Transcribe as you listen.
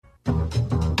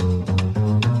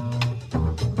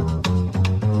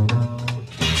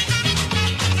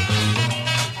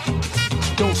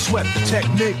sweat the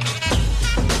technique.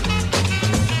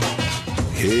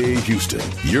 Hey, Houston,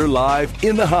 you're live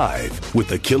in the Hive with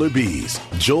the Killer Bees,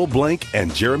 Joel Blank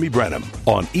and Jeremy Branham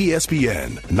on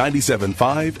ESPN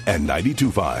 97.5 and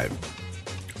 92.5.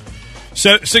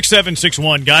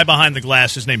 6761, guy behind the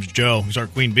glass. His name's Joe. He's our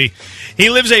queen bee. He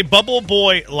lives a bubble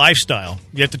boy lifestyle.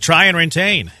 You have to try and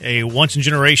retain a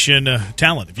once-in-generation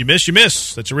talent. If you miss, you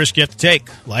miss. That's a risk you have to take.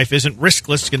 Life isn't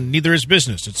riskless, and neither is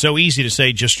business. It's so easy to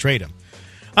say, just trade him.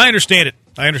 I understand it.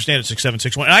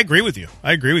 6761. And I agree with you.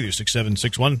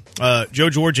 6761. Joe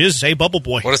George is a bubble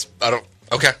boy.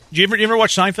 Okay. You ever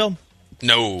watch Seinfeld?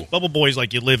 No. Bubble boy is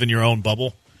like you live in your own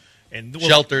bubble. And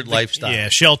sheltered lifestyle. Yeah,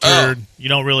 sheltered. Oh. You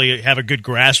don't really have a good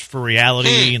grasp for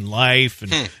reality and life.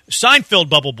 And Seinfeld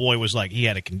Bubble Boy was like he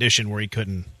had a condition where he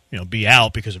couldn't, be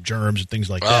out because of germs and things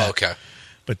like that. Oh, okay.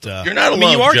 But you're not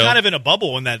alone, you are Joe. kind of in a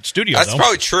bubble in that studio. That's though.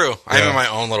 probably true. I'm in my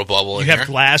own little bubble. You have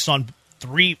glass on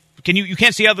 3. You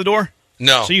can't see out the door?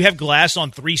 No. So you have glass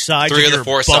on 3 sides. 3 of of the your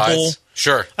 4 bubble. sides.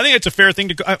 Sure. I think it's a fair thing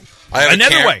to go. I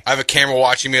way. I have a camera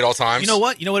watching me at all times. You know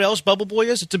what? You know what else Bubble Boy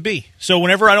is? It's a bee. So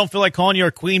whenever I don't feel like calling you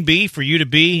a queen bee for you to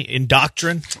be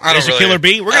indoctrined as a killer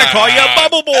bee, we're going to call you a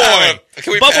Bubble Boy.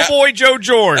 Bubble Boy Joe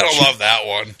George. I don't love that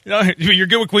one. You're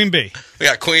good with Queen Bee. We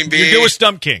got Queen Bee. You're good with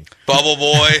Stump King. Bubble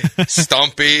Boy.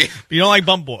 Stumpy. You don't like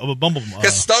Bumble.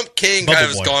 Because Stump King kind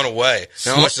of has gone away.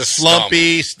 Now it's just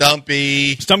Slumpy,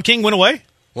 Stumpy. Stump King went away?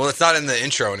 Well, it's not in the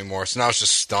intro anymore, so now it's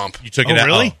just Stump. You took it out?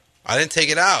 Really? I didn't take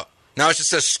it out. Now it just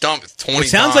says Stump 20 times. It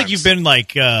sounds like you've been like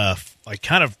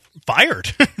kind of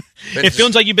fired. It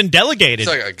feels like you've been delegated. It's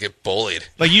like I get bullied.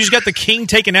 Like you just got the King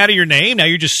taken out of your name. Now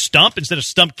you're just Stump instead of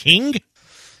Stump King.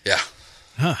 Yeah.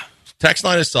 Huh. Text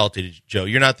line is salty, Joe.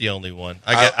 You're not the only one.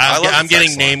 I'm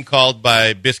getting name called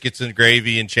by Biscuits and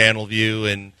Gravy and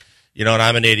Channelview, and and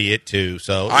I'm an idiot too.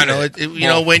 So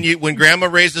when Grandma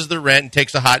raises the rent and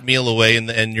takes a hot meal away,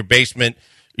 and your basement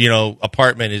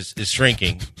apartment is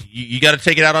shrinking, you got to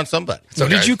take it out on somebody. What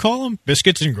did you call him?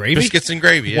 Biscuits and Gravy? Biscuits and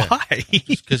Gravy, yeah. Why?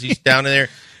 Because he's down in there.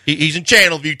 He's in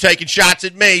Channelview taking shots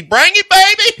at me. Bring it,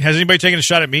 baby! Has anybody taken a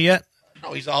shot at me yet?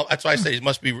 No, that's why I say he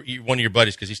must be one of your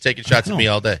buddies, because he's taking shots at me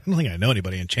all day. I don't think I know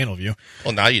anybody in Channelview.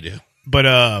 Well, now you do. But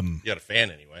you got a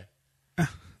fan anyway. The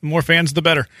more fans, the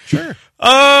better. Sure.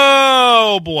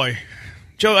 Oh, boy.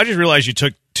 Joe, I just realized you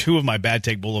took 2 of my Bad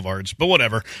Take Boulevards, but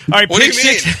whatever. All right, what do you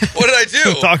mean? What did I do?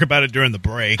 We'll talk about it during the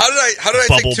break. How did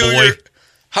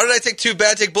I take 2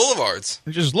 Bad Take Boulevards?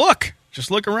 Just look. Just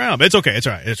look around. It's okay. It's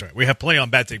all right. It's all right. We have plenty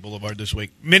on Bad Take Boulevard this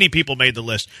week. Many people made the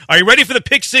list. Are you ready for the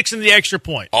pick 6 and the extra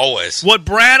point? Always. What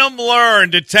Branham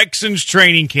learned at Texans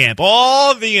training camp.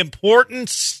 All the important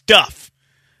stuff.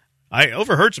 I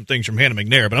overheard some things from Hannah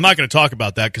McNair, but I'm not going to talk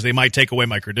about that because they might take away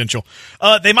my credential.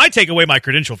 They might take away my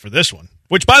credential for this one,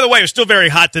 which, by the way, is still very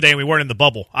hot today, and we weren't in the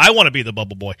bubble. I want to be the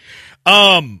bubble boy.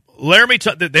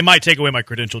 They might take away my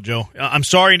credential, Joe. I'm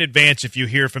sorry in advance if you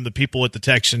hear from the people at the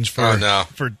Texans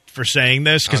for saying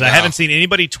this, because I haven't seen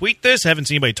anybody tweet this. I haven't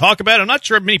seen anybody talk about it. I'm not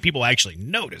sure if many people actually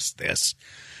noticed this.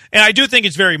 And I do think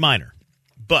it's very minor.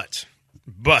 But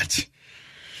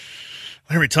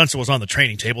Larry Tunsil was on the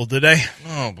training table today.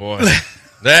 Oh, boy.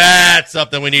 That's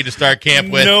something we need to start camp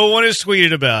with. No one has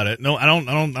tweeted about it. No, I don't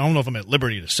know if I'm at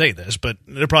liberty to say this, but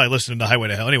they're probably listening to Highway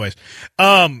to Hell anyways.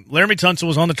 Larry Tunsil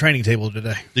was on the training table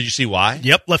today. Did you see why?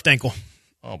 Yep, left ankle.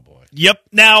 Oh, boy. Yep.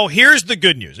 Now, here's the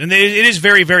good news, and it is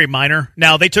very, very minor.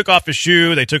 Now, they took off his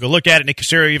shoe. They took a look at it. Nick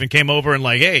Casario even came over and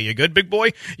like, hey, you good, big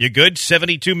boy? You good?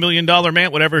 $72 million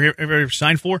man, whatever he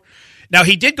signed for. Now,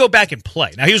 he did go back and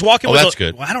play. Now, he was walking with that's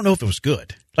good. Well, I don't know if it was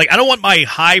good. Like, I don't want my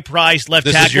high-priced left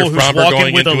tackle who's walking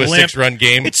going with into a limp. 6-run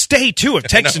game. It's day 2 of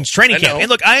Texans training camp. And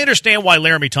look, I understand why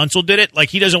Laramie Tunsil did it. Like,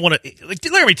 he doesn't want to. Like,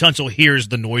 Laramie Tunsil hears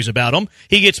the noise about him.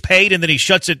 He gets paid, and then he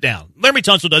shuts it down. Laramie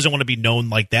Tunsil doesn't want to be known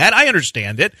like that. I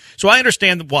understand it. So I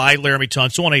understand why Laramie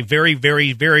Tunsil, on a very,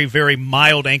 very, very, very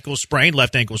mild ankle sprain,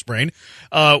 left ankle sprain,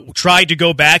 tried to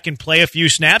go back and play a few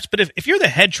snaps. But if you're the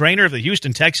head trainer of the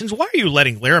Houston Texans, why are you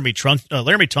letting Laramie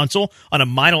Tunsil on a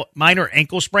minor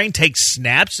ankle sprain take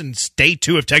snaps and stay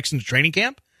 2 of Texans training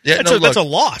camp? Yeah, that's a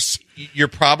loss. You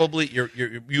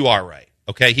are right.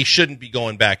 Okay, he shouldn't be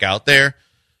going back out there.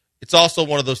 It's also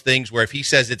one of those things where if he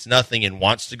says it's nothing and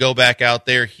wants to go back out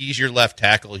there, he's your left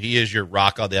tackle. He is your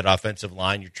rock on that offensive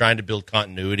line. You're trying to build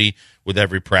continuity with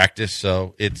every practice,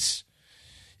 so it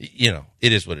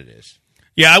is what it is.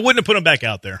 Yeah, I wouldn't have put him back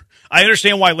out there. I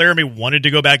understand why Laramie wanted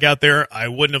to go back out there. I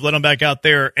wouldn't have let him back out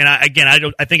there. And I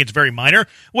think it's very minor.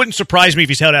 Wouldn't surprise me if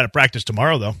he's held out of practice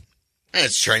tomorrow, though.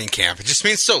 It's training camp. It just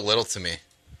means so little to me.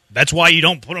 That's why you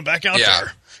don't put him back out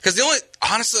there. Because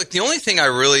the only thing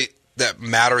that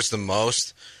matters the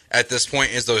most at this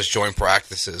point is those joint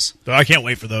practices. I can't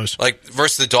wait for those. Like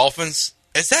versus the Dolphins.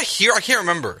 Is that here? I can't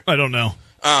remember. I don't know.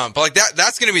 But like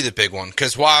that's going to be the big one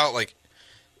because while like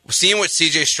seeing what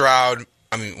C.J. Stroud,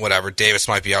 I mean, whatever, Davis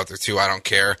might be out there too. I don't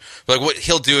care. But like what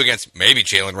he'll do against maybe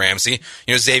Jalen Ramsey,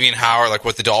 Xavier Howard, like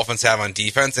what the Dolphins have on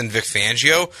defense, and Vic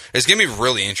Fangio is going to be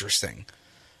really interesting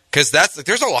because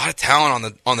there's a lot of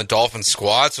talent on the Dolphins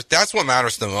squad. So that's what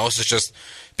matters the most. Is just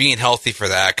being healthy for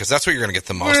that because that's what you're going to get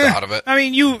the most out of it. I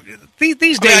mean,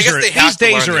 these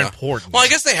days are important. Well, I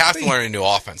guess they have to learn a new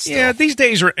offense. Still. Yeah, these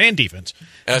days are and defense.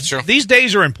 That's true. These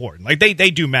days are important. Like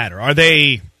they do matter. Are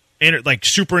they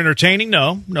super entertaining?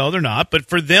 No, they're not. But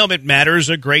for them, it matters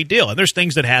a great deal. And there's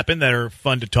things that happen that are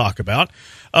fun to talk about.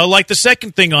 Like the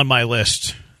second thing on my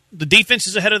list, the defense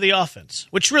is ahead of the offense,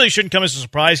 which really shouldn't come as a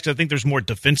surprise because I think there's more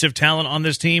defensive talent on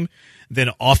this team than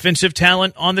offensive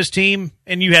talent on this team.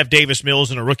 And you have Davis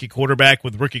Mills and a rookie quarterback.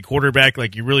 With rookie quarterback,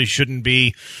 like you really shouldn't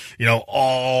be, clicking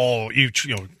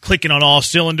on all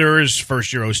cylinders,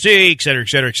 first year OC, et cetera, et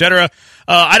cetera, et cetera.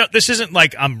 This isn't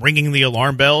like I'm ringing the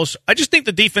alarm bells. I just think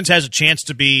the defense has a chance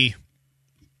to be.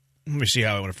 Let me see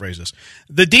how I want to phrase this.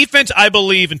 The defense, I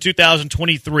believe, in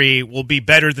 2023 will be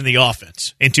better than the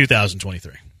offense in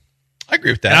 2023. I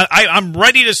agree with that. I'm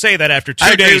ready to say that after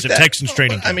 2 days of Texans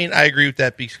training camp. I mean, I agree with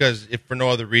that because if for no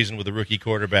other reason with a rookie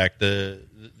quarterback, the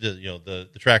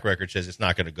track record says it's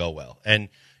not going to go well, and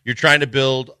you're trying to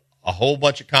build a whole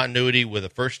bunch of continuity with a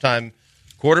first-time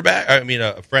quarterback.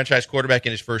 A franchise quarterback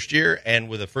in his first year, and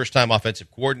with a first-time offensive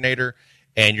coordinator,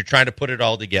 and you're trying to put it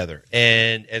all together.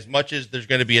 And as much as there's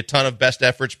going to be a ton of best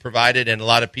efforts provided, and a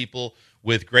lot of people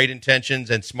with great intentions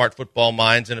and smart football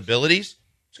minds and abilities.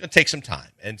 It's going to take some time.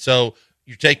 And so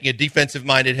you're taking a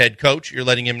defensive-minded head coach. You're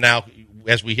letting him now,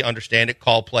 as we understand it,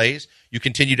 call plays. You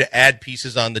continue to add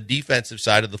pieces on the defensive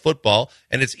side of the football,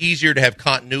 and it's easier to have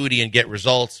continuity and get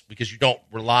results because you don't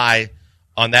rely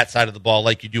on that side of the ball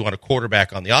like you do on a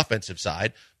quarterback on the offensive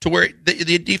side, to where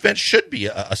the defense should be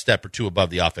a step or two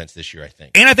above the offense this year, I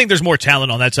think. And I think there's more talent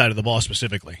on that side of the ball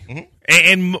specifically. Mm-hmm.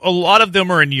 And a lot of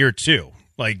them are in year two.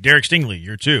 Like Derek Stingley,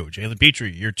 year 2. Jalen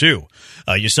Petrie, year 2.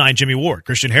 You signed Jimmy Ward.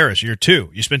 Christian Harris, year 2.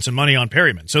 You spent some money on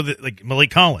Perryman. So, like Malik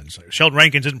Collins. Sheldon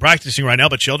Rankins isn't practicing right now,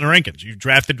 but Sheldon Rankins. You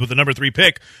drafted with the number 3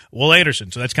 pick, Will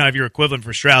Anderson. So that's kind of your equivalent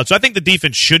for Stroud. So I think the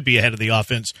defense should be ahead of the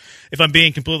offense, if I'm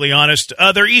being completely honest.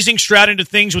 They're easing Stroud into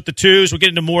things with the twos. We'll get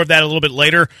into more of that a little bit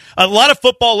later. A lot of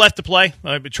football left to play.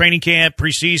 Training camp,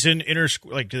 preseason,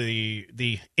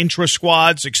 the intra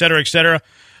squads, et cetera, et cetera.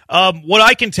 What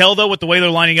I can tell, though, with the way they're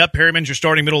lining up, Perryman's your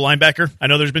starting middle linebacker. I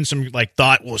know there's been some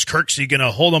thought, well, is Kirksey going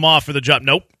to hold him off for the job?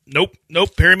 Nope.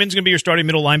 Perryman's going to be your starting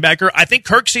middle linebacker. I think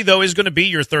Kirksey, though, is going to be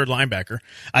your third linebacker.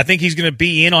 I think he's going to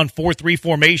be in on 4-3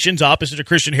 formations, opposite of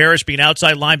Christian Harris being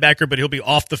outside linebacker, but he'll be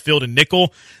off the field in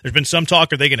nickel. There's been some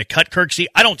talk, are they going to cut Kirksey?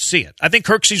 I don't see it. I think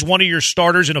Kirksey's one of your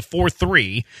starters in a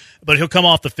 4-3, but he'll come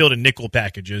off the field in nickel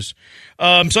packages.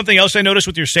 Something else I noticed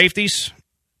with your safeties,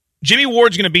 Jimmy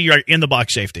Ward's going to be your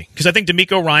in-the-box safety because I think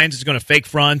DeMeco Ryans is going to fake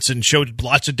fronts and show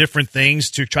lots of different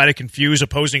things to try to confuse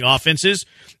opposing offenses.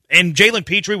 And Jalen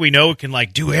Petrie, we know, can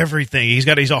do everything.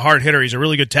 He's a hard hitter. He's a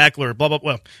really good tackler. Blah blah.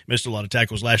 Well, missed a lot of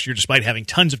tackles last year, despite having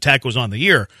tons of tackles on the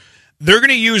year. They're going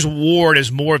to use Ward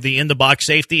as more of the in-the-box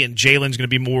safety, and Jalen's going to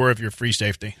be more of your free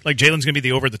safety. Jalen's going to be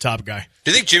the over-the-top guy. Do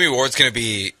you think Jimmy Ward's going to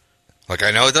be I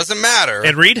know it doesn't matter.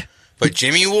 Ed Reed. But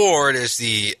Jimmy Ward is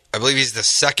I believe he's the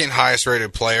second highest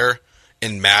rated player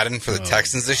in Madden for the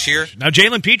Texans this year. Now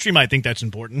Jalen Petrie might think that's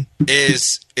important.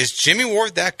 Is Jimmy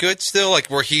Ward that good still?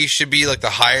 Where he should be the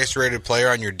highest rated player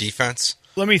on your defense?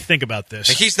 Let me think about this.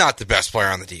 He's not the best player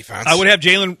on the defense. I would have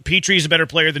Jalen Petrie as a better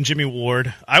player than Jimmy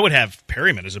Ward. I would have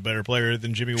Perryman as a better player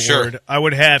than Jimmy Ward. I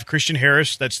would have Christian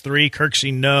Harris. That's 3.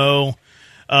 Kirksey, no.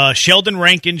 Sheldon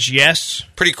Rankins, yes.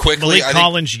 Pretty quickly. Malik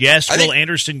Collins, yes. Will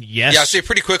Anderson, yes. Yeah, I'd say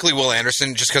pretty quickly Will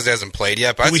Anderson, just because he hasn't played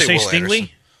yet. But Did we say Will Stingley?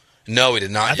 Anderson. No, we did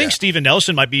not. I think Steven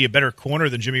Nelson might be a better corner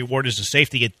than Jimmy Ward as a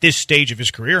safety at this stage of his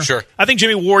career. Sure. I think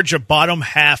Jimmy Ward's your bottom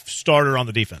half starter on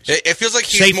the defense. It feels like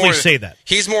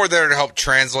he's more there to help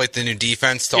translate the new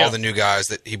defense to all the new guys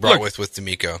that he brought with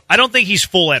DeMeco. I don't think he's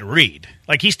full at Reed.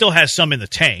 He still has some in the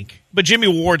tank, but Jimmy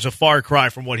Ward's a far cry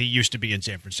from what he used to be in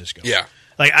San Francisco. Yeah.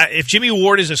 If Jimmy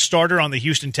Ward is a starter on the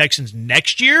Houston Texans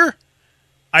next year,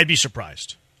 I'd be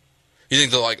surprised. You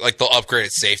think they'll upgrade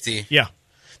at safety? Yeah.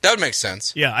 That would make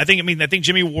sense. Yeah, I think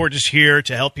Jimmy Ward is here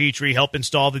to help Petrie, help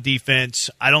install the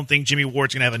defense. I don't think Jimmy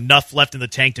Ward's going to have enough left in the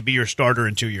tank to be your starter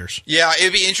in 2 years. Yeah,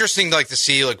 it'd be interesting to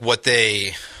see what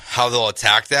they how they'll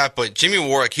attack that. But Jimmy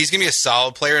Ward, like, he's going to be a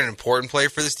solid player and an important player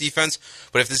for this defense.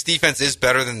 But if this defense is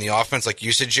better than the offense, like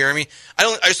you said, Jeremy,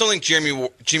 I just don't think Jimmy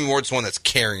Ward's the one that's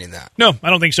carrying that. No, I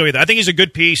don't think so either. I think he's a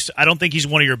good piece. I don't think he's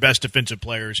one of your best defensive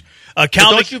players.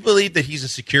 Don't you believe that he's a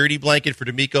security blanket for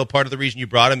D'Amico? Part of the reason you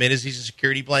brought him in is he's a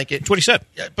security blanket. That's what he said.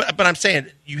 Yeah, but I'm saying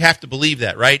you have to believe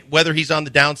that, right? Whether he's on the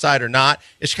downside or not.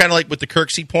 It's kind of like with the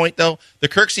Kirksey point, though. The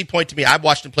Kirksey point, to me, I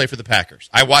watched him play for the Packers.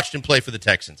 I watched him play for the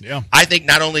Texans. Yeah. I think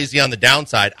not only is he on the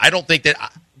downside, I don't think that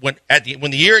when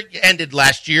the year ended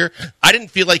last year, I didn't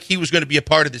feel like he was going to be a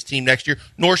part of this team next year,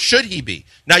 nor should he be.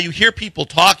 Now, you hear people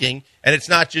talking, and it's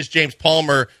not just James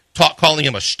Palmer calling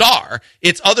him a star.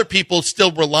 It's other people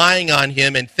still relying on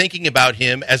him and thinking about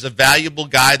him as a valuable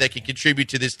guy that can contribute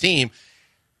to this team.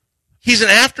 He's an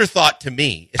afterthought to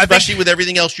me, especially with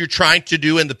everything else you're trying to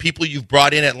do and the people you've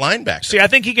brought in at linebacker. See, I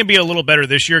think he can be a little better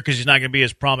this year because he's not going to be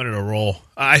as prominent a role.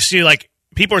 I see, like,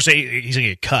 people are saying he's going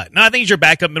to get cut. No, I think he's your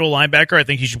backup middle linebacker. I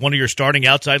think he's one of your starting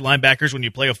outside linebackers when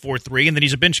you play a 4-3, and then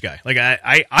he's a bench guy. Like,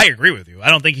 I agree with you. I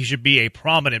don't think he should be a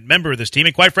prominent member of this team,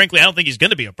 and quite frankly, I don't think he's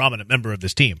going to be a prominent member of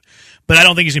this team. But I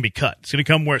don't think he's going to be cut. It's going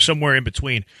to come somewhere in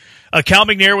between. Cal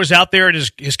McNair was out there in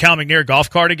his Cal McNair golf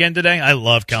cart again today. I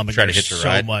love Cal McNair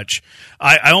so much.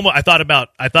 I thought about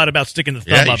sticking the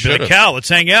thumb up. Like, Cal, let's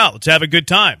hang out. Let's have a good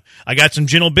time. I got some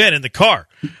Gin Ben in the car.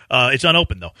 It's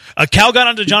unopened though. Cal got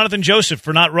onto Jonathan Joseph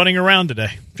for not running around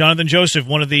today. Jonathan Joseph,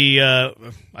 one of the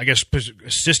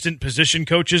assistant position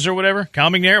coaches or whatever. Cal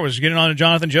McNair was getting on to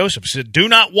Jonathan Joseph. He said, "Do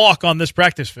not walk on this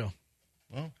practice field."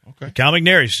 Oh, okay. Cal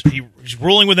McNair, he's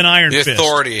ruling with an iron fist. The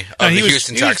authority of the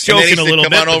Houston Texans. He was joking a little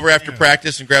bit. Come on over after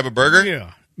practice and grab a burger?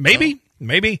 Yeah. Maybe.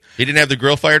 He didn't have the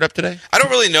grill fired up today? I don't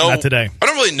really know. Not today. I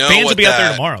don't really know. Fans will be out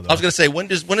there tomorrow, though. I was going to say, when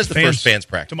is the first fans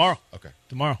practice? Tomorrow. Okay.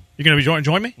 Tomorrow. You're going to be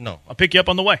join me? No. I'll pick you up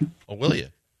on the way. Oh, will you?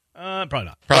 Probably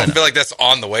not. I feel like that's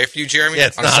on the way for you, Jeremy. Yeah,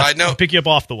 it's on not. a side note. I'll pick you up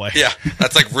off the way. Yeah,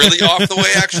 that's like really off the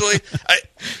way, actually.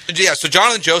 So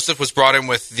Jonathan Joseph was brought in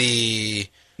with the...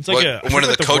 It's like one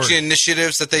of the coaching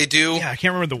initiatives that they do. Yeah, I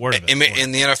can't remember the word of it.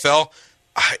 In the NFL.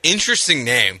 Interesting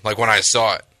name, like when I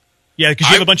saw it. Yeah, because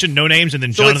you have a bunch of no names and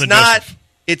then Jonathan Joseph.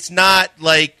 It's not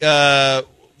like,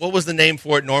 what was the name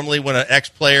for it normally when an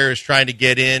ex-player is trying to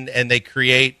get in and they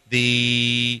create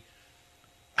the...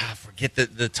 I forget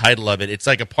the title of it. It's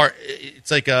like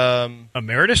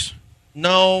Emeritus?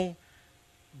 No.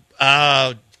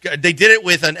 They did it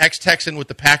with an ex-Texan with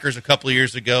the Packers a couple of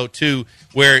years ago too,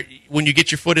 where when you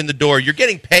get your foot in the door, you're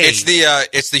getting paid. It's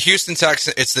the Houston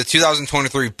Texans. It's the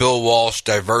 2023 Bill Walsh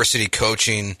Diversity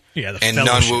Coaching and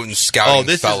Non-Wooten Scouting. Oh,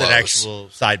 this Fellows. is an actual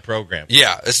side program.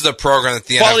 Yeah, this is a program that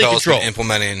the NFL has been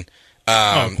implementing.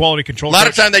 Quality control. A lot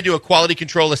of time they do a quality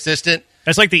control assistant.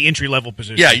 That's like the entry-level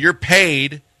position. Yeah, you're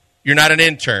paid. You're not an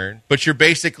intern, but you're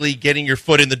basically getting your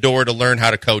foot in the door to learn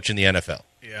how to coach in the NFL.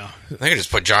 Yeah, I could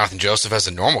just put Jonathan Joseph as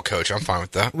a normal coach. I'm fine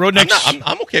with that.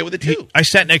 I'm okay with it too. I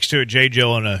sat next to J.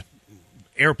 Joe on a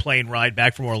airplane ride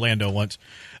back from Orlando once.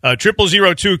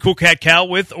 0002 Cool Cat Cal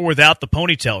with or without the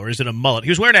ponytail, or is it a mullet? He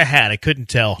was wearing a hat. I couldn't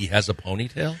tell. He has a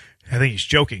ponytail? I think he's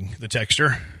joking. The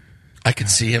texter. I could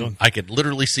see him. I could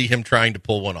literally see him trying to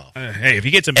pull one off. Hey, if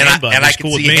he gets a man bun, and I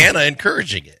cool could see Hannah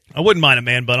encouraging it. I wouldn't mind a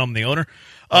man bun. I'm the owner.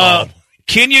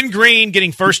 Kenyon Green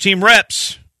getting first team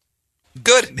reps.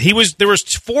 Good. There was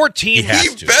 4 team.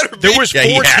 There was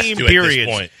 4 team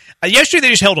periods. Yesterday they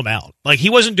just held him out. Like, he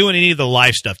wasn't doing any of the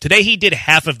live stuff. Today he did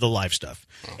half of the live stuff.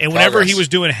 And whenever he was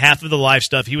doing half of the live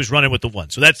stuff, he was running with the one.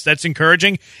 So that's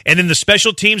encouraging. And then the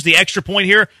special teams, the extra point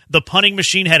here, the punting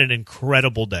machine had an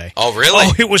incredible day. Oh, really?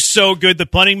 Oh, it was so good. The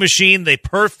punting machine, the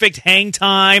perfect hang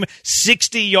time,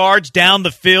 60 yards down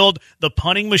the field. The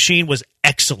punting machine was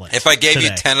excellent. If I gave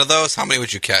you 10 of those, how many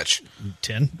would you catch?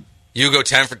 10. You go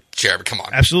 10 for Jeremy. Come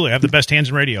on. Absolutely. I have the best hands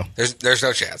in radio. There's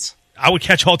no chance. I would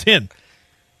catch all 10.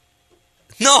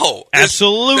 No.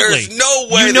 Absolutely. There's no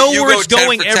way you know that you where go it's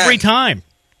going 10 for 10. every time.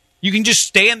 You can just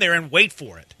stand there and wait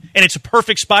for it. And it's a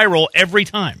perfect spiral every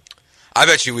time. I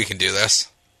bet you we can do this.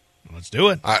 Let's do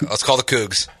it. All right, let's call the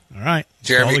Cougs. All right.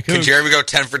 Jeremy, can Jeremy go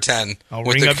 10 for 10? I'll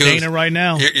ring up Dana right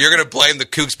now. You're going to blame the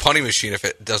Cougs punting machine if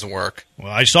it doesn't work.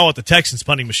 Well, I saw what the Texans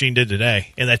punting machine did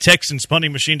today. And that Texans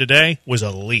punting machine today was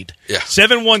elite. Yeah.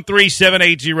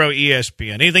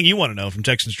 713-780-ESPN. Anything you want to know from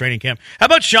Texans training camp? How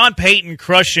about Sean Payton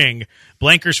crushing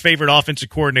Blanker's favorite offensive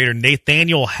coordinator,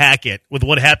 Nathaniel Hackett, with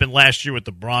what happened last year with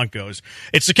the Broncos?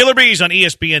 It's the Killer Bees on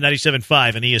ESPN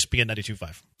 97.5 and ESPN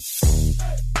 92.5.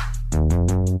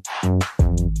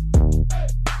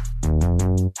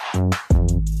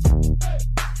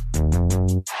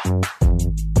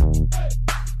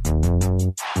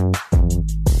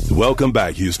 Welcome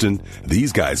back, Houston.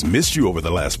 These guys missed you over the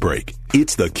last break.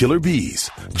 It's the Killer Bees,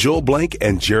 Joel Blank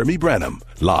and Jeremy Branham,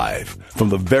 live from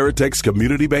the Veritex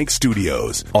Community Bank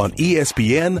Studios on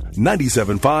ESPN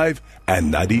 97.5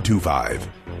 and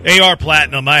 92.5. AR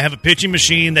Platinum, I have a pitching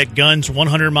machine that guns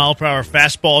 100-mile-per-hour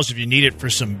fastballs if you need it for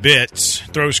some bits.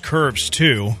 Throws curves,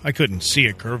 too. I couldn't see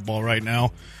a curveball right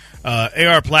now.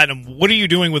 AR Platinum, what are you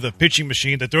doing with a pitching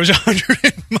machine that throws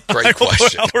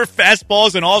 100-mile-per-hour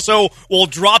fastballs and also will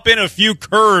drop in a few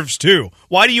curves, too?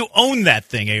 Why do you own that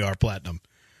thing, AR Platinum?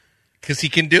 Because he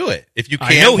can do it. If you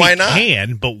can, why not? I know he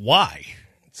can, but why?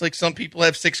 It's like some people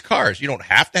have 6 cars. You don't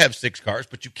have to have 6 cars,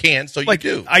 but you can, so you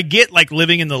do. I get,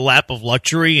 living in the lap of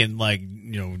luxury and,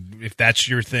 if that's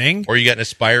your thing. Or you got an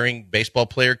aspiring baseball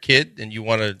player kid and you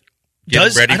want to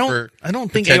get ready for I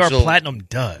don't think AR Platinum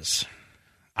does.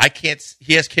 I can't.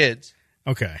 He has kids.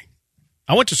 Okay.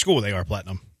 I went to school with AR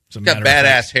Platinum. He's got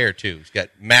badass hair, too. He's got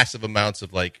massive amounts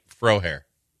of, fro hair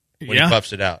when he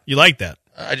puffs it out. You like that?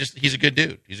 He's a good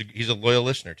dude. He's a loyal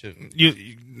listener, too.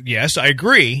 Yes, I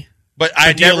agree. But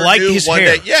I never knew his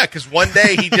hair. Yeah, because one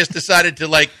day he just decided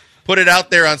to, put it out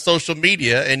there on social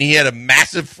media, and he had a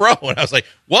massive fro. And I was like,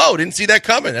 whoa, didn't see that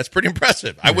coming. That's pretty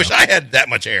impressive. I wish I had that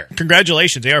much hair.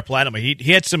 Congratulations, AR Platinum.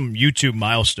 He had some YouTube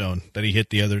milestone that he hit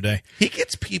the other day. He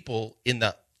gets people in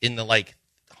the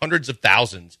hundreds of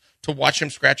thousands to watch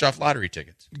him scratch off lottery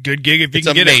tickets. Good gig if you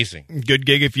can get it. It's amazing. Good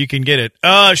gig if you can get it.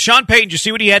 Sean Payton, did you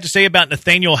see what he had to say about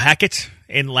Nathaniel Hackett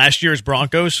in last year's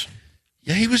Broncos?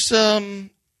 Yeah, he was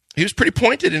pretty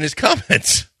pointed in his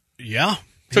comments. Yeah.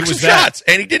 Took some shots,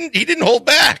 and he didn't hold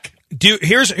back. Dude,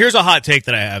 here's a hot take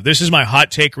that I have. This is my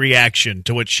hot take reaction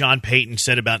to what Sean Payton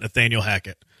said about Nathaniel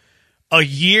Hackett. A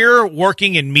year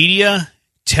working in media,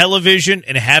 television,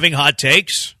 and having hot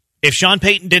takes. If Sean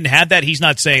Payton didn't have that, he's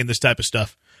not saying this type of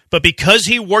stuff. But because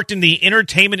he worked in the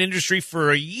entertainment industry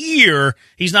for a year,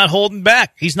 he's not holding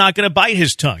back. He's not going to bite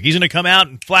his tongue. He's going to come out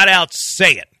and flat out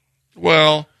say it.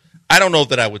 Well, I don't know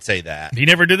that I would say that. He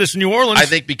never did this in New Orleans. I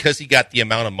think because he got the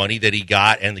amount of money that he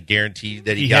got and the guarantee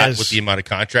that he got with the amount of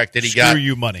contract that he got. Screw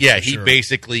you money. Yeah, he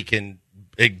basically can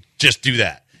just do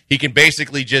that. He can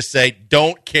basically just say,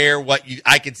 don't care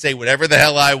I can say whatever the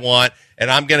hell I want, and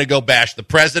I'm going to go bash the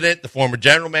president, the former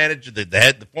general manager, the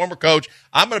head, the former coach.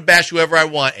 I'm going to bash whoever I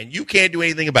want, and you can't do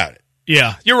anything about it.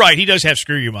 Yeah, you're right. He does have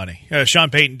screw you money. Sean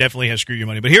Payton definitely has screw you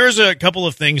money. But here's a couple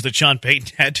of things that Sean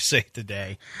Payton had to say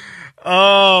today.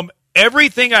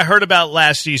 Everything I heard about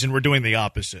last season, we're doing the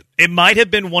opposite. It might have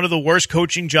been one of the worst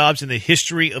coaching jobs in the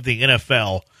history of the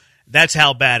NFL. That's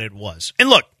how bad it was. And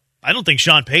look, I don't think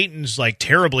Sean Payton's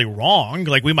terribly wrong.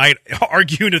 We might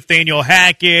argue Nathaniel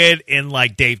Hackett and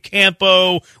Dave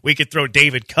Campo. We could throw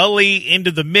David Culley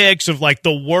into the mix of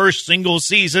the worst single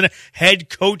season head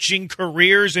coaching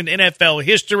careers in NFL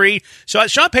history. So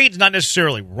Sean Payton's not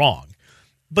necessarily wrong.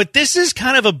 But this is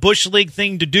kind of a Bush League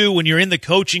thing to do when you're in the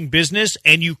coaching business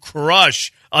and you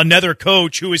crush another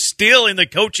coach who is still in the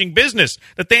coaching business.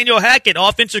 Nathaniel Hackett,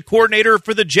 offensive coordinator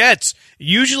for the Jets.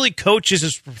 Usually coaches,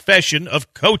 his profession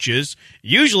of coaches,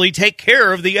 usually take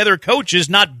care of the other coaches,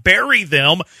 not bury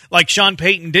them like Sean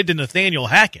Payton did to Nathaniel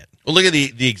Hackett. Well, look at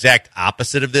the exact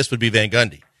opposite of this would be Van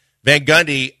Gundy. Van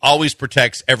Gundy always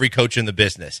protects every coach in the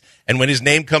business. And when his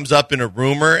name comes up in a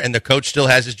rumor and the coach still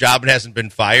has his job and hasn't been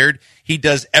fired, he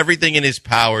does everything in his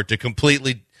power to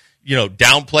completely,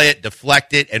 downplay it,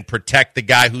 deflect it, and protect the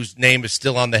guy whose name is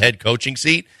still on the head coaching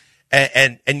seat.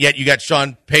 And yet you got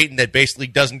Sean Payton that basically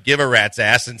doesn't give a rat's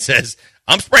ass and says,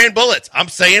 I'm spraying bullets. I'm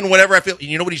saying whatever I feel.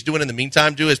 You know what he's doing in the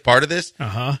meantime, as part of this?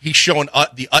 He's showing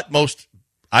the utmost,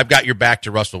 I've got your back to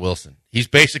Russell Wilson. He's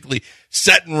basically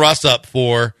setting Russ up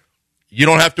for, you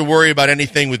don't have to worry about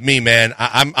anything with me, man.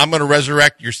 I'm going to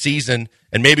resurrect your season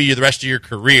and maybe the rest of your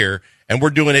career, and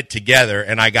we're doing it together,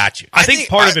 and I got you. I think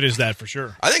part of it is that for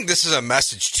sure. I think this is a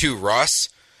message to Russ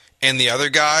and the other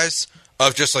guys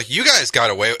of just you guys got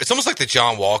away with. It's almost like the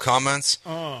John Wall comments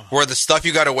where the stuff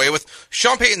you got away with.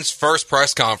 Sean Payton's first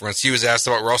press conference, he was asked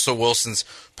about Russell Wilson's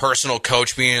personal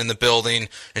coach being in the building,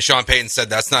 and Sean Payton said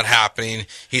that's not happening.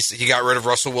 He got rid of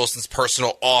Russell Wilson's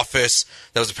personal office.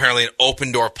 That was apparently an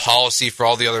open door policy for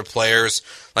all the other players.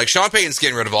 Sean Payton's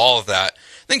getting rid of all of that.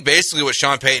 I think basically what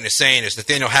Sean Payton is saying is,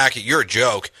 Nathaniel Hackett, you're a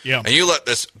joke. Yeah. And you let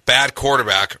this bad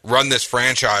quarterback run this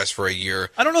franchise for a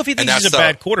year. I don't know if he thinks he's a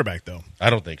bad quarterback, though. I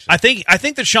don't think so. I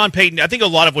think that Sean Payton, I think a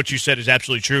lot of what you said is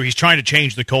absolutely true. He's trying to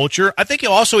change the culture. I think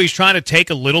he's trying to take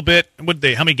a little bit, how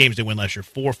many games did they win last year?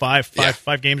 4 or 5?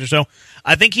 Five games or so?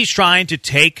 I think he's trying to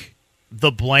take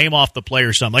the blame off the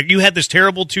player some. You had this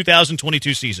terrible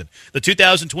 2022 season. The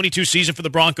 2022 season for the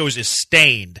Broncos is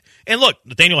stained. And look,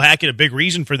 Nathaniel Hackett, a big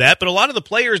reason for that, but a lot of the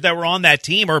players that were on that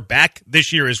team are back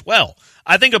this year as well.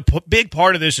 I think a big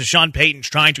part of this is Sean Payton's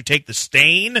trying to take the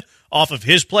stain off of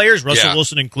his players, Russell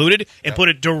Wilson included, and put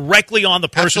it directly on the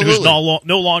person who's no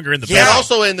longer in the And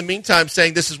also, in the meantime,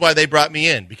 saying this is why they brought me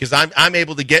in, because I'm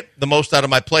able to get the most out of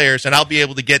my players, and I'll be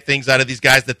able to get things out of these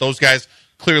guys that those guys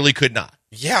clearly could not.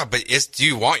 Yeah, but do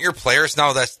you want your players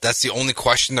now? That's the only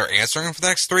question they're answering for the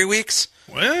next 3 weeks.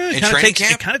 Well, it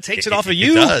kind of takes it off of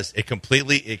you. It does. It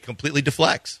completely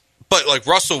deflects. But like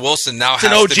Russell Wilson now it's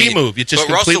has an OG move. It just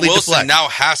completely Russell Wilson deflects. now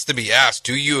has to be asked,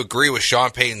 do you agree with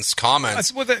Sean Payton's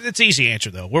comments? That's an easy answer,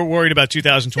 though. We're worried about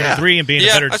 2023 and being a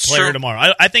better player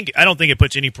tomorrow. I don't think it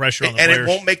puts any pressure on the players. And it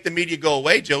won't make the media go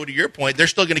away, Joe, to your point. They're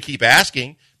still going to keep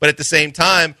asking. But at the same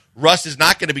time, Russ is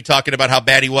not going to be talking about how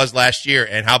bad he was last year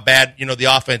and how bad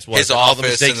the offense was. His all the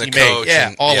mistakes and the he coach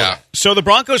made. All of it. So the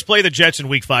Broncos play the Jets in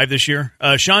Week 5 this year.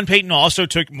 Sean Payton also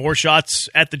took more shots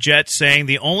at the Jets, saying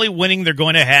the only winning they're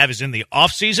going to have is in the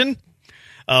offseason.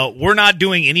 We're not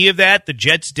doing any of that. The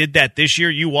Jets did that this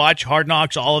year. You watch Hard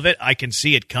Knocks, all of it. I can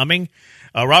see it coming.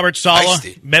 Robert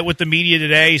Saleh met with the media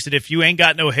today. He said, if you ain't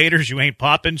got no haters, you ain't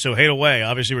popping, so hate away.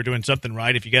 Obviously, we're doing something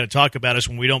right if you got to talk about us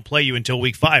when we don't play you until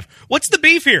Week 5. What's the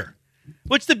beef here?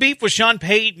 What's the beef with Sean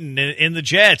Payton and the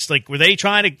Jets? Like, were they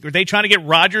trying to get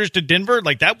Rodgers to Denver?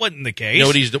 Like, that wasn't the case.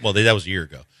 That was a year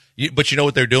ago. But you know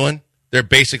what they're doing? They're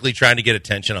basically trying to get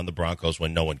attention on the Broncos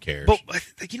when no one cares.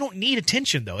 But you don't need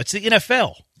attention, though. It's the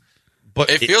NFL. But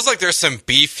it feels like there's some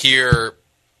beef here.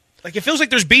 Like, it feels like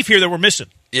there's beef here that we're missing.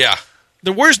 Yeah.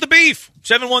 Where's the beef?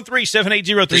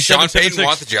 713-780-3776. Does Sean Payton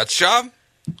want the Jets job?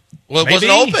 Well, it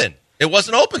wasn't open. It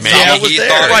wasn't open. Maybe was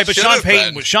there. Right, but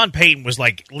Sean Payton was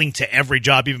like linked to every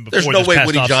job even before. There's no way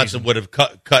Woody Johnson would have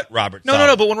cut Robert Saleh.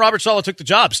 No, but when Robert Saleh took the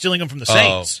job, stealing him from the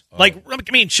Saints.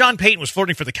 Sean Payton was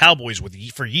flirting for the Cowboys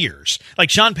for years.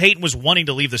 Like, Sean Payton was wanting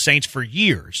to leave the Saints for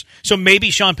years. So maybe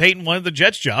Sean Payton wanted the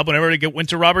Jets job whenever it went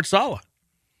to Robert Saleh.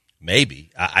 Maybe.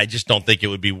 I just don't think it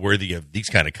would be worthy of these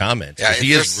kind of comments. Yeah,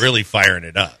 he is really firing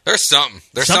it up. There's something.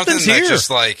 There's something that just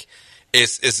like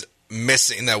is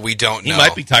missing that we don't know. He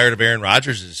might be tired of Aaron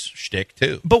Rodgers' shtick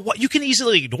too. But you can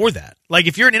easily ignore that. Like,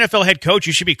 if you're an NFL head coach,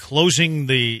 you should be closing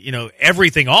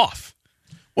everything off.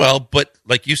 Well, but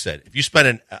like you said, if you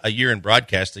spent a year in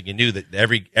broadcasting and knew that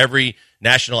every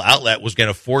national outlet was going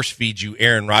to force feed you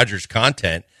Aaron Rodgers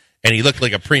content, and he looked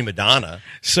like a prima donna.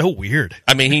 So weird.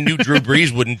 I mean, he knew Drew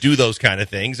Brees wouldn't do those kind of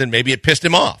things, and maybe it pissed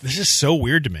him off. This is so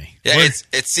weird to me. Yeah,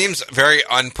 it seems very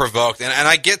unprovoked, and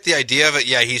I get the idea of it.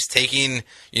 Yeah, he's taking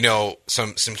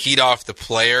some heat off the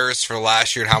players for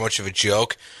last year and how much of a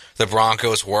joke the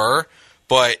Broncos were,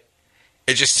 but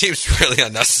it just seems really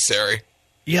unnecessary.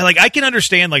 Yeah, like, I can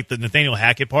understand like the Nathaniel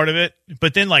Hackett part of it,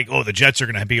 but then the Jets are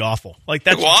going to be awful. Like,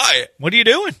 that's why. What are you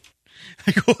doing?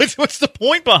 What's the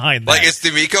point behind that? Like, is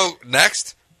D'Amico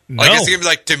next? No. Like, it's going to be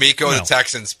like D'Amico and the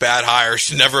Texans. Bad hire.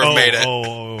 Should never have made it.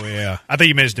 Oh, yeah. I thought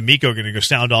you meant is D'Amico going to go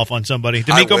sound off on somebody.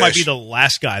 D'Amico might be the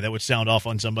last guy that would sound off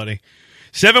on somebody.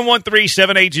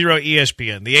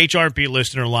 713-780-ESPN, the HRP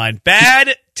listener line.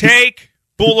 Bad Take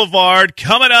Boulevard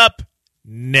coming up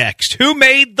next. Who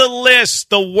made the list?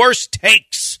 The worst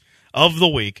takes of the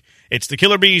week. It's the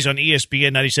Killer Bees on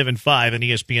ESPN 97.5 and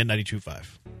ESPN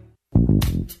 92.5.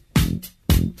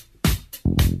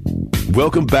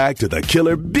 Welcome back to the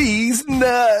Killer Bees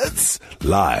Nuts,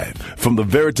 live from the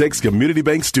Veritex Community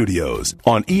Bank Studios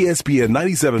on ESPN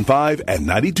 97.5 and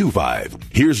 92.5.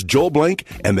 Here's Joel Blank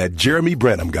and that Jeremy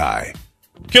Branham guy.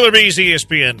 Killer Bees,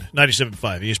 ESPN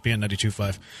 97.5, ESPN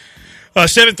 92.5.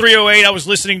 7308, I was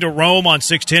listening to Rome on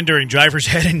 610 during Driver's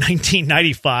Head in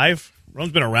 1995.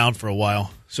 Rome's been around for a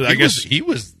while. So I guess he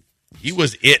was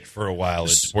it for a while in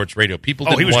sports radio. People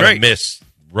didn't want to miss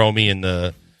Romy and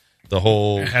the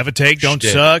whole have a take, don't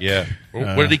shtick. suck. Yeah.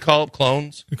 What did he call it?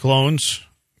 Clones.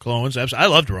 I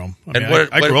loved Rome. And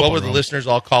what were the listeners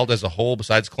all called as a whole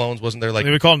besides clones? Wasn't there like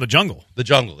they would call him the Jungle? The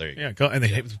Jungle. There you go. Yeah,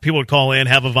 and people would call in,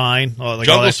 have a vine.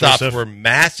 Jungle stops were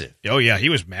massive. Oh yeah, he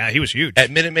was mad. He was huge.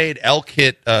 At Minute Maid,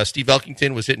 Steve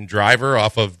Elkington was hitting driver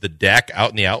off of the deck out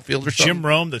in the outfield or something. Jim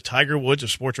Rome, the Tiger Woods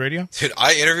of sports radio. Dude,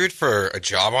 I interviewed for a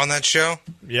job on that show.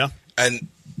 Yeah, and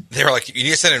they were like, "You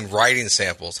need to send in writing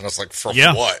samples," and I was like, "For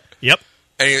what?" Yep.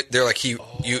 And they're like,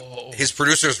 his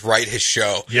producers write his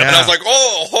show. Yeah. And I was like,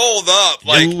 oh, hold up.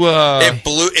 Like,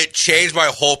 it changed my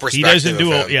whole perspective. He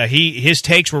doesn't his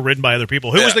takes were written by other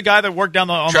people. Who was the guy that worked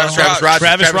down on Travis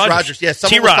Rogers. Yeah,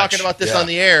 someone was talking about this on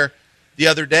the air the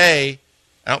other day.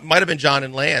 It might have been John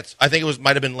and Lance. I think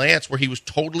might have been Lance, where he was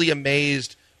totally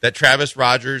amazed that Travis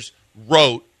Rogers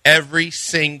wrote every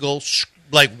single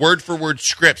word for word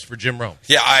scripts for Jim Rome.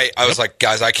 Yeah, I was like,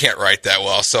 guys, I can't write that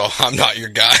well, so I'm not your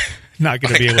guy. Not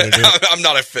going to be able to do it. I'm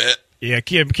not a fit. Yeah,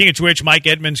 King of Twitch, Mike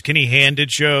Edmonds, Kenny Hand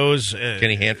did shows.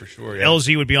 Kenny Hand for sure, yeah.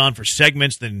 LZ would be on for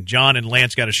segments. Then John and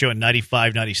Lance got a show in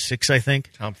 95, 96, I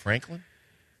think. Tom Franklin?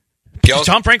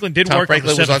 Tom Franklin did work Franklin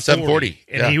on the was 740. On 740.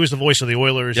 And he was the voice of the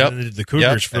Oilers and the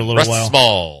Cougars for a little while.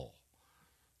 Small.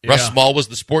 Russ Small was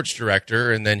the sports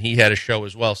director, and then he had a show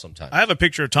as well sometime. I have a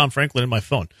picture of Tom Franklin in my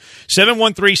phone.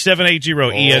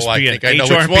 713-780-ESPN. I think I know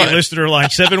which HRP one. listener line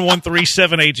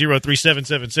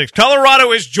 713-780-3776.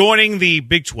 Colorado is joining the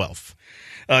Big 12.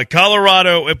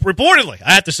 Colorado, reportedly,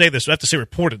 I have to say this. I have to say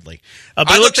reportedly. But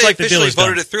it looks they like the deal is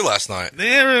voted done. it through last night.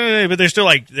 But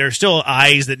there's still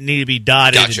I's that need to be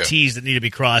dotted and T's that need to be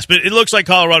crossed. But it looks like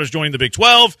Colorado's joining the Big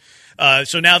 12.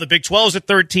 So now the Big 12 is at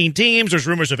 13 teams. There's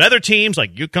rumors of other teams,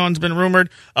 like UConn's been rumored.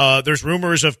 There's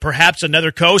rumors of perhaps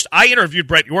another coast. I interviewed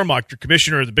Brett Yormark, your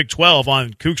commissioner of the Big 12,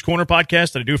 on Cougs Corner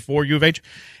podcast that I do for U of H.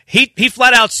 He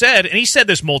flat out said, and he said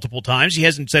this multiple times, he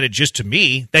hasn't said it just to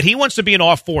me, that he wants to be in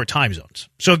all 4 time zones.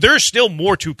 So there's still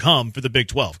more to come for the Big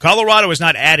 12. Colorado is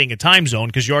not adding a time zone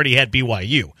because you already had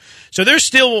BYU. So there's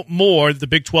still more the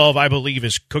Big 12, I believe,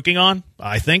 is cooking on,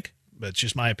 I think. That's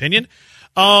just my opinion.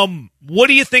 What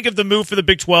do you think of the move for the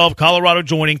Big 12, Colorado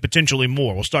joining potentially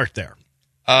more? We'll start there.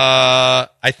 I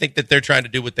think that they're trying to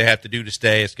do what they have to do to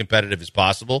stay as competitive as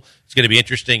possible. It's going to be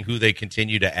interesting who they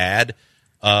continue to add.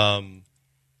 I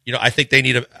think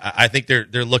I think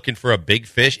they're looking for a big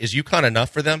fish. Is UConn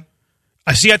enough for them?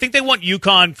 I think they want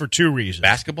UConn for 2 reasons.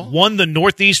 Basketball? 1, the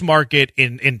Northeast market,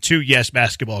 and 2, yes,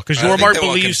 basketball. Because Yormark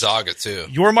believes Gonzaga too.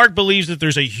 Yormark believes that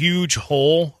there's a huge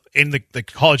hole in the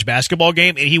college basketball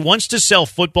game, and he wants to sell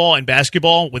football and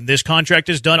basketball when this contract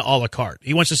is done a la carte.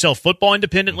 He wants to sell football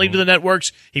independently to the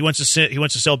networks. He wants to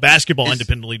sell basketball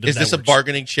independently to the networks. Is this a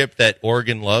bargaining chip that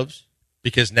Oregon loves?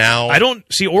 Because now I don't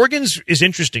see Oregon's is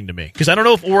interesting to me because I don't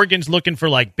know if Oregon's looking for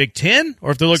like Big Ten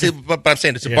or if they're looking. But I'm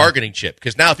saying it's a bargaining chip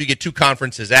because now if you get 2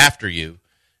 conferences after you,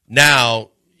 now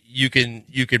you can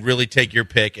really take your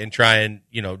pick and try and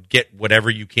get whatever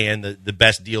you can the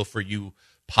best deal for you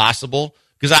possible.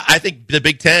 Because I think the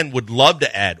Big Ten would love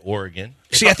to add Oregon.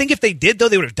 See, I think if they did, though,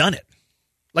 they would have done it.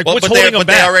 What's holding them back? But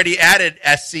they already added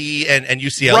SC and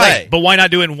UCLA. Right, but why not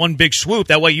do it in one big swoop?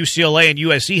 That way UCLA and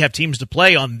USC have teams to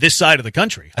play on this side of the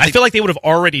country. I feel like they would have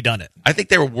already done it. I think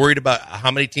they were worried about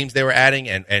how many teams they were adding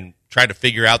and trying to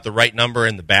figure out the right number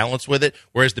and the balance with it,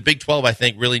 whereas the Big 12, I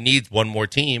think, really needs one more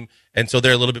team, and so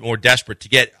they're a little bit more desperate to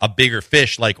get a bigger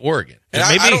fish like Oregon. And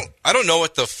I don't know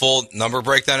what the full number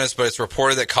breakdown is, but it's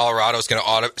reported that Colorado is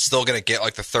still going to get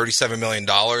like the $37 million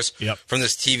from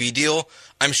this TV deal.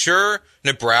 I'm sure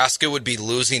Nebraska would be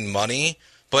losing money,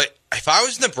 but if I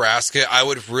was Nebraska, I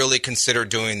would really consider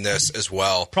doing this as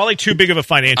well. Probably too big of a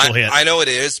financial hit. I know it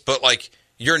is, but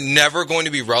you're never going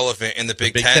to be relevant in the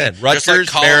Big Ten.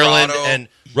 Rutgers, Maryland,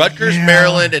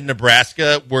 and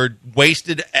Nebraska were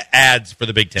wasted ads for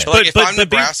the Big Ten. So if I'm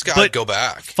Nebraska, I'd go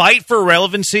back. Fight for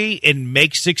relevancy and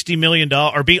make $60 million,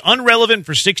 or be unrelevant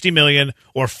for $60 million,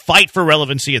 or fight for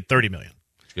relevancy at $30 million.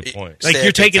 Good point.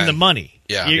 You're taking the money.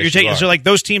 Yeah, you're taking. So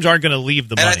those teams aren't going to leave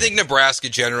the money. And I think Nebraska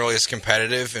generally is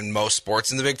competitive in most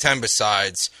sports in the Big Ten,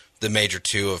 besides the major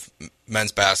 2 of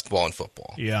men's basketball and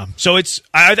football. Yeah. So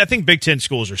I think Big Ten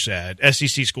schools are sad.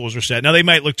 SEC schools are sad. Now they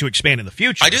might look to expand in the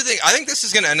future. I think this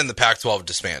is going to end in the Pac-12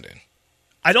 disbanding.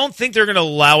 I don't think they're going to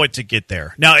allow it to get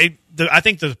there. Now, I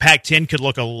think the Pac-10 could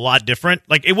look a lot different.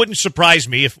 It wouldn't surprise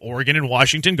me if Oregon and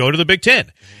Washington go to the Big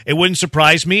Ten. It wouldn't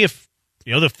surprise me if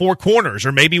the Four Corners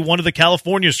or maybe one of the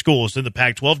California schools in the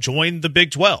Pac-12 join the Big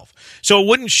 12. So it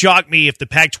wouldn't shock me if the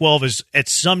Pac-12 is at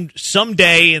some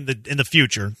day in the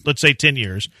future, let's say 10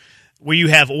 years, where you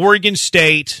have Oregon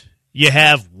State, you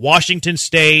have Washington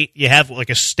State, you have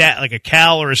like a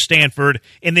Cal or a Stanford,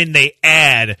 and then they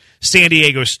add San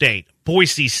Diego State,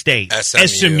 Boise State,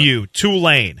 SMU,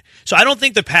 Tulane. So I don't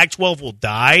think the Pac-12 will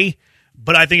die,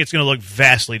 but I think it's going to look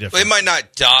vastly different. It might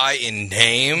not die in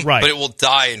name, but it will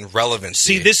die in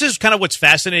relevancy. See, this is kind of what's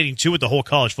fascinating, too, with the whole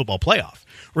college football playoff.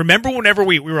 Remember whenever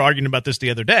we were arguing about this the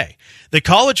other day, the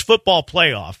college football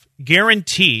playoff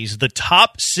guarantees the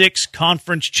top 6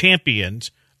 conference champions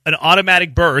an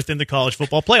automatic berth in the college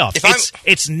football playoff.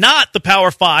 It's not the Power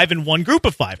 5 in one group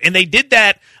of 5. And they did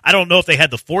that. I don't know if they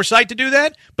had the foresight to do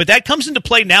that, but that comes into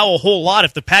play now a whole lot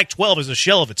if the Pac-12 is a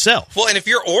shell of itself. Well, and if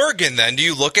you're Oregon, then do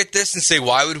you look at this and say,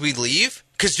 why would we leave?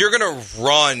 Because you're going to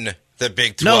run the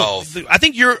Big 12. No, I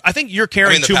think you're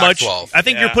carrying too much. I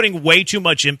think you're putting way too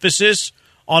much emphasis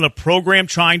on a program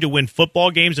trying to win football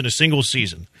games in a single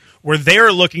season, where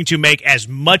they're looking to make as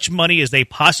much money as they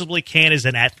possibly can as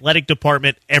an athletic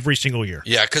department every single year.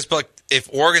 Yeah, because if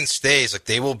Oregon stays,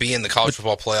 they will be in the college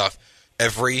football playoff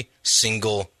every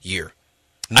single year.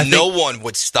 no one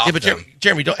would stop them.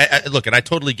 Jeremy, look, and I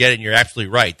totally get it, and you're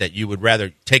absolutely right that you would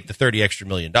rather take the $30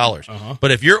 million.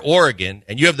 But if you're Oregon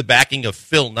and you have the backing of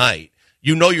Phil Knight,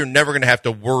 you know you're never going to have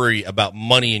to worry about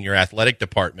money in your athletic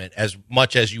department as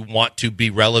much as you want to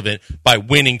be relevant by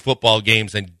winning football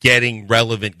games and getting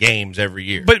relevant games every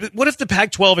year. But what if the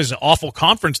Pac-12 is an awful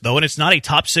conference, though, and it's not a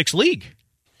top 6 league?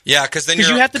 Yeah, because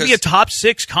you have to be a top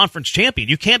 6 conference champion.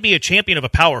 You can't be a champion of a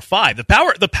Power 5.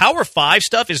 The Power 5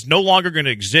 stuff is no longer going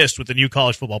to exist with the new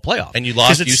college football playoff. And you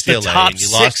lost UCLA, and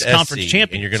you lost conference SC,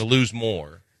 champions. and you're going to lose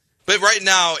more. But right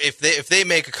now, if they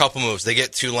make a couple moves, they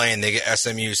get Tulane, they get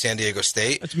SMU, San Diego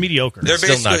State. That's mediocre. They're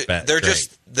still not bad.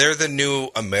 They're the new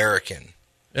American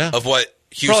of what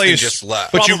Houston Probably just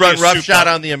left. But you run roughshod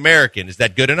on the American. Is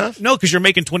that good enough? No, because you're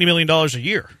making $20 million a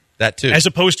year. That too, as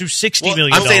opposed to $60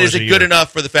 million. I'm saying, is it good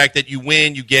enough for the fact that you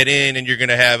win, you get in, and you're going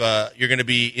to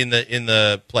be in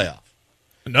the playoff?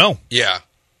 No. Yeah.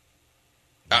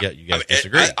 You guys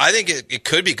disagree. I think it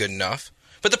could be good enough.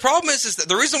 But the problem is that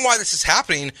the reason why this is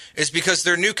happening is because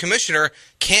their new commissioner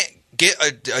can't get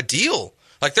a deal.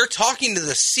 Like, they're talking to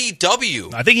the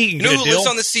CW. I think he can get a deal. You know who lives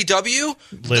on the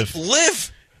CW?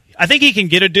 Live. I think he can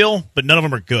get a deal, but none of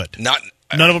them are good. None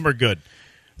of them are good.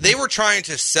 They were trying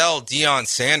to sell Deion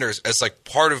Sanders as like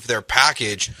part of their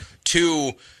package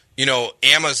to,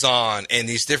 Amazon and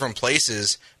these different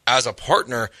places as a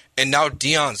partner, and now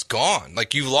Deion's gone.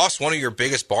 Like, you've lost one of your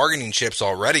biggest bargaining chips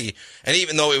already, and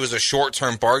even though it was a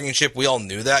short-term bargaining chip, we all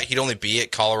knew that. He'd only be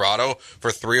at Colorado for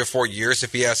 3 or 4 years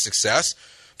if he has success.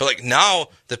 But, like, now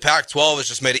the Pac-12 has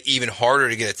just made it even harder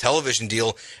to get a television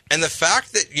deal. And the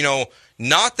fact that,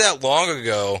 not that long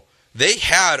ago, they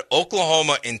had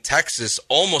Oklahoma and Texas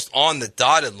almost on the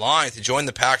dotted line to join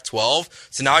the Pac-12.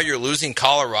 So now you're losing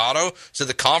Colorado. So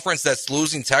the conference that's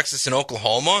losing Texas and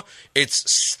Oklahoma, it's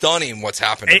stunning what's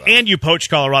happened to them. And you poached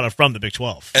Colorado from the Big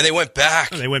 12. And they went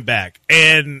back.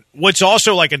 And what's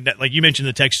also like you mentioned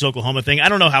the Texas-Oklahoma thing, I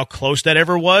don't know how close that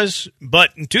ever was, but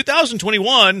in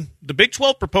 2021, the Big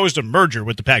 12 proposed a merger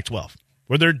with the Pac-12.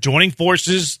 Where they're joining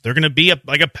forces. They're going to be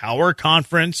like a power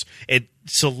conference. It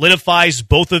solidifies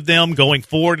both of them going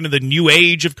forward into the new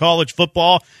age of college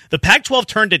football. The Pac-12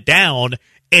 turned it down,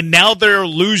 and now they're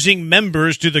losing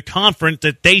members to the conference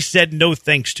that they said no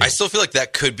thanks to. I still feel like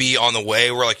that could be on the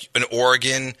way where like an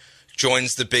Oregon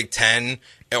joins the Big Ten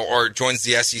or joins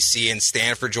the SEC and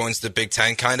Stanford joins the Big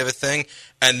Ten kind of a thing,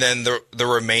 and then the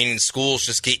remaining schools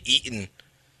just get eaten.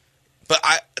 But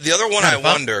the other one I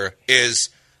wonder is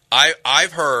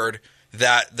I've heard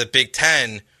that the Big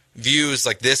Ten views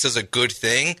like this as a good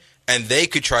thing, and they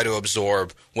could try to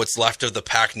absorb what's left of the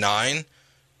Pac-9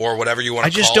 or whatever you want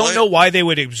to call it. I just don't know why they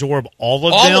would absorb all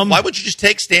of them. Why would you just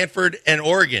take Stanford and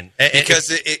Oregon? Because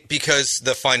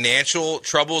the financial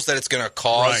troubles that it's going to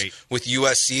cause with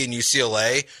USC and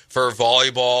UCLA for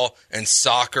volleyball and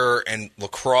soccer and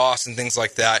lacrosse and things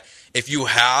like that. If you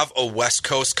have a West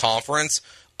Coast conference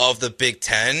of the Big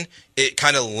Ten, it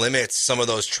kind of limits some of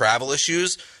those travel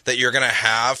issues that you're going to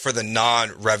have for the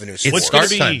non-revenue sports. It's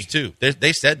start times, too.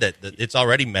 They said that it's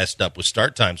already messed up with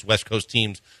start times. West Coast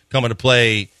teams coming to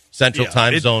play Central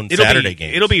Time Zone Saturday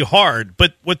games. It'll be hard,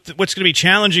 but what's going to be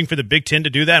challenging for the Big Ten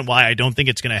to do that, and why I don't think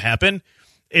it's going to happen,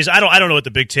 is I don't know what the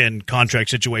Big Ten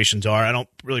contract situations are. I don't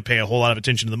really pay a whole lot of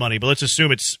attention to the money, but let's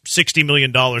assume it's $60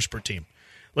 million per team.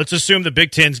 Let's assume the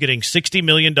Big Ten's getting $60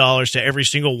 million to every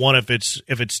single one of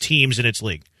its teams in its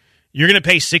league. You're going to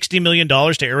pay $60 million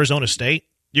to Arizona State?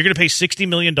 You're going to pay $60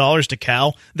 million to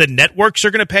Cal? The networks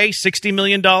are going to pay $60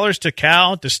 million to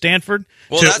Cal, to Stanford,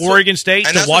 to Oregon State,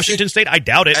 to Washington State? I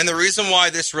doubt it. And the reason why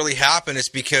this really happened is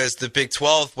because the Big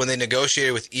 12, when they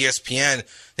negotiated with ESPN,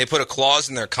 they put a clause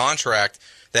in their contract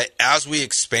that as we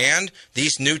expand,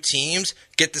 these new teams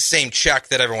get the same check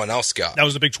that everyone else got. That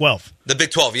was the Big 12. The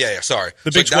Big 12, sorry.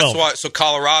 The Big 12. That's why, so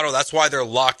Colorado, that's why they're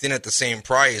locked in at the same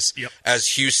price as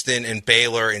Houston and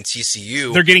Baylor and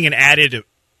TCU. They're getting an added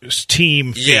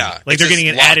team fee. Yeah. Like they're getting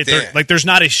an added, like there's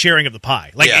not a sharing of the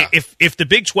pie. Like if the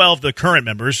Big 12, the current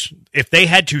members, if they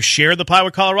had to share the pie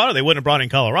with Colorado, they wouldn't have brought in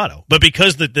Colorado. But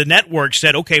because the network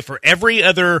said, okay, for every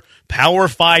other Power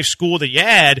 5 school that you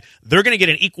add, they're going to get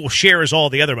an equal share as all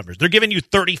the other members. They're giving you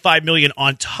 $35 million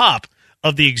on top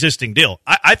of the existing deal.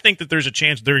 I think that there's a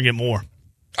chance they're going to get more.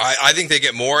 I think they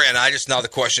get more, and now the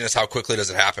question is how quickly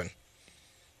does it happen?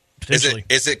 Is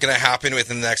it going to happen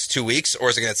within the next 2 weeks, or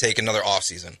is it going to take another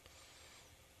offseason?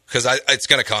 Because it's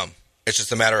going to come. It's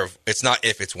just a matter of, it's not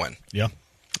if, it's when. Yeah,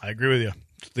 I agree with you.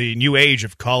 the new age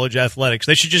of college athletics.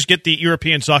 They should just get the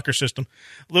European soccer system.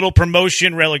 Little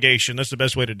promotion, relegation. That's the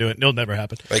best way to do it. It'll never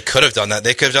happen. They could have done that.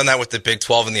 They could have done that with the Big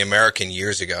 12 and the American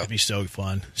years ago. That'd be so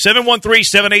fun.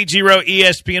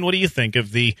 713-780-ESPN. What do you think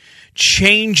of the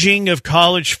changing of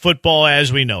college football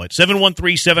as we know it?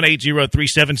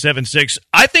 713-780-3776.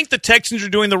 I think the Texans are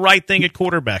doing the right thing at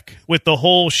quarterback with the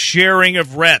whole sharing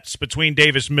of reps between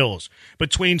Davis Mills,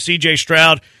 between C.J.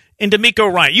 Stroud, and D'Amico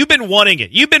Ryan. You've been wanting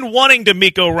it. You've been wanting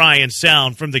D'Amico Ryan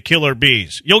sound from the Killer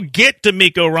Bees. You'll get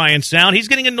D'Amico Ryan sound. He's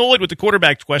getting annoyed with the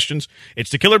quarterback questions. It's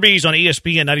the Killer Bees on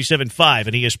ESPN 97.5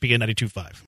 and ESPN 92.5.